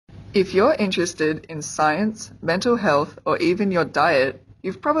If you're interested in science, mental health, or even your diet,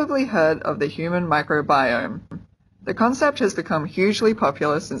 you've probably heard of the human microbiome. The concept has become hugely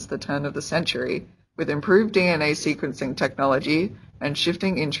popular since the turn of the century, with improved DNA sequencing technology and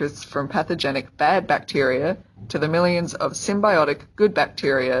shifting interests from pathogenic bad bacteria to the millions of symbiotic good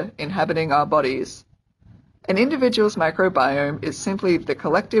bacteria inhabiting our bodies. An individual's microbiome is simply the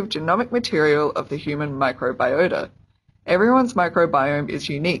collective genomic material of the human microbiota. Everyone's microbiome is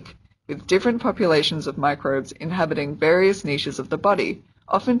unique, with different populations of microbes inhabiting various niches of the body,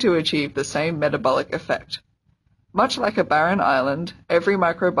 often to achieve the same metabolic effect. Much like a barren island, every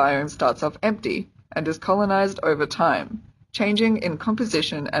microbiome starts off empty and is colonized over time, changing in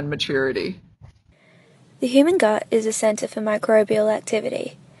composition and maturity. The human gut is a center for microbial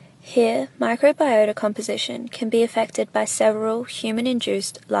activity. Here, microbiota composition can be affected by several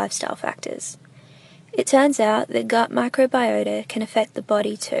human-induced lifestyle factors. It turns out that gut microbiota can affect the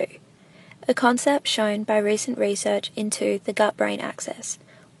body too, a concept shown by recent research into the gut-brain axis,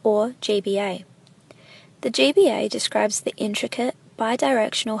 or GBA. The GBA describes the intricate,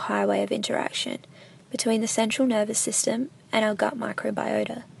 bidirectional highway of interaction between the central nervous system and our gut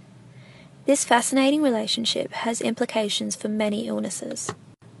microbiota. This fascinating relationship has implications for many illnesses.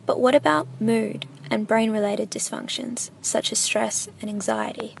 But what about mood and brain-related dysfunctions, such as stress and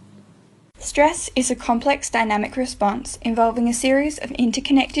anxiety? Stress is a complex dynamic response involving a series of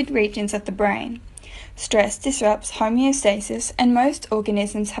interconnected regions of the brain. Stress disrupts homeostasis, and most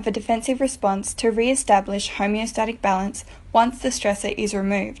organisms have a defensive response to re-establish homeostatic balance once the stressor is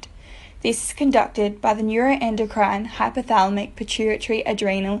removed. This is conducted by the neuroendocrine hypothalamic pituitary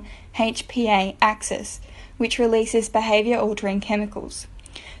adrenal HPA axis, which releases behaviour-altering chemicals.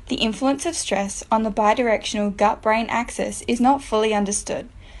 The influence of stress on the bidirectional gut-brain axis is not fully understood.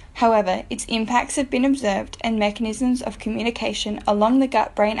 However, its impacts have been observed and mechanisms of communication along the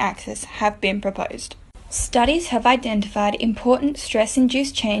gut-brain axis have been proposed. Studies have identified important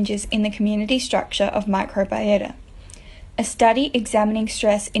stress-induced changes in the community structure of microbiota. A study examining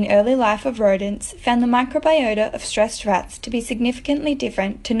stress in early life of rodents found the microbiota of stressed rats to be significantly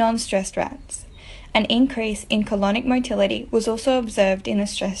different to non-stressed rats. An increase in colonic motility was also observed in the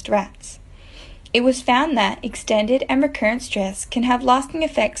stressed rats. It was found that extended and recurrent stress can have lasting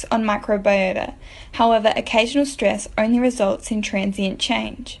effects on microbiota. However, occasional stress only results in transient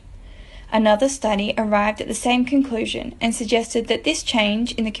change. Another study arrived at the same conclusion and suggested that this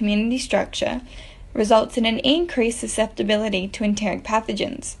change in the community structure results in an increased susceptibility to enteric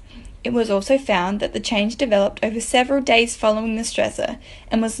pathogens. It was also found that the change developed over several days following the stressor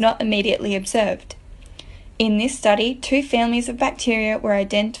and was not immediately observed. In this study, 2 families of bacteria were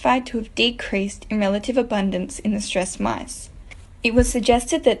identified to have decreased in relative abundance in the stressed mice. It was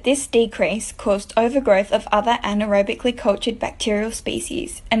suggested that this decrease caused overgrowth of other anaerobically cultured bacterial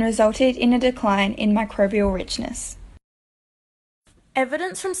species and resulted in a decline in microbial richness.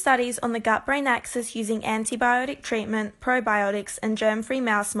 Evidence from studies on the gut-brain axis using antibiotic treatment, probiotics, and germ-free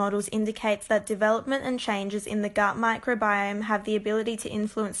mouse models indicates that development and changes in the gut microbiome have the ability to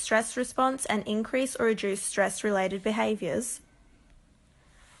influence stress response and increase or reduce stress-related behaviours.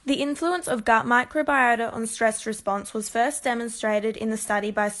 The influence of gut microbiota on stress response was first demonstrated in the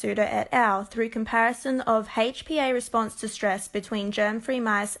study by Suter et al. Through comparison of HPA response to stress between germ-free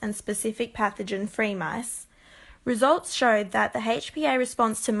mice and specific pathogen-free mice. Results showed that the HPA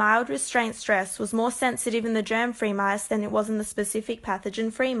response to mild restraint stress was more sensitive in the germ-free mice than it was in the specific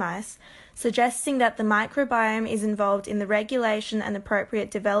pathogen-free mice, suggesting that the microbiome is involved in the regulation and appropriate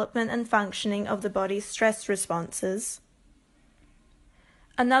development and functioning of the body's stress responses.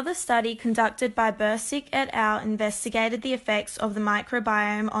 Another study conducted by Bercik et al. Investigated the effects of the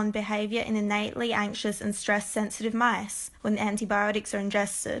microbiome on behaviour in innately anxious and stress-sensitive mice when antibiotics are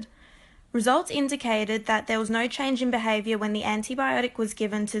ingested. Results indicated that there was no change in behaviour when the antibiotic was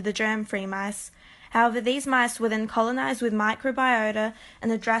given to the germ-free mice. However, these mice were then colonised with microbiota and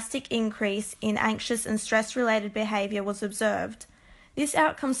a drastic increase in anxious and stress-related behaviour was observed. This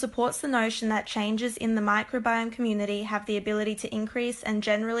outcome supports the notion that changes in the microbiome community have the ability to increase and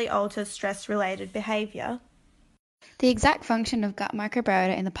generally alter stress-related behaviour. The exact function of gut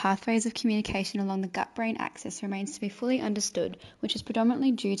microbiota in the pathways of communication along the gut-brain axis remains to be fully understood, which is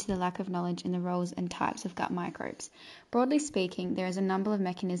predominantly due to the lack of knowledge in the roles and types of gut microbes. Broadly speaking, there is a number of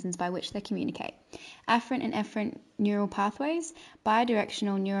mechanisms by which they communicate: afferent and efferent neural pathways,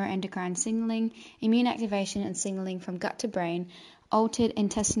 bidirectional neuroendocrine signaling, immune activation and signaling from gut to brain, altered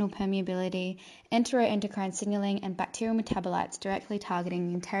intestinal permeability, enteroendocrine signaling, and bacterial metabolites directly targeting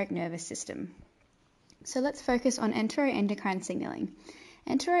the enteric nervous system. So let's focus on enteroendocrine signaling.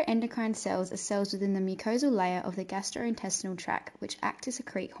 Enteroendocrine cells are cells within the mucosal layer of the gastrointestinal tract which act to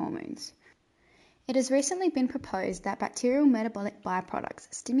secrete hormones. It has recently been proposed that bacterial metabolic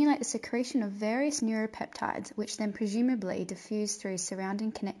byproducts stimulate the secretion of various neuropeptides which then presumably diffuse through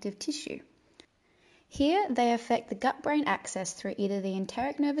surrounding connective tissue. Here, they affect the gut-brain axis through either the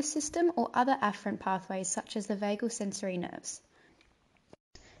enteric nervous system or other afferent pathways such as the vagal sensory nerves.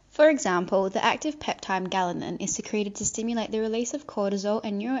 For example, the active peptide galley is secreted to stimulate the release of cortisol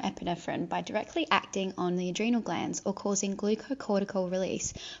and neuroepinephrine by directly acting on the adrenal glands or causing glucocortical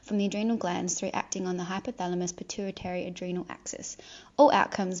release from the adrenal glands through acting on the hypothalamus pituitary adrenal axis, all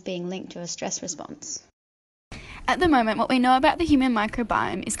outcomes being linked to a stress response. At the moment, what we know about the human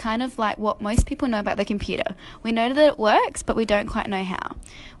microbiome is kind of like what most people know about the computer. We know that it works, but we don't quite know how.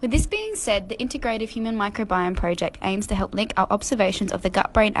 With this being said, the Integrative Human Microbiome Project aims to help link our observations of the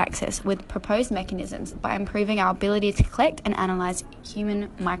gut-brain axis with proposed mechanisms by improving our ability to collect and analyse human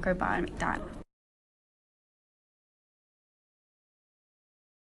microbiome data.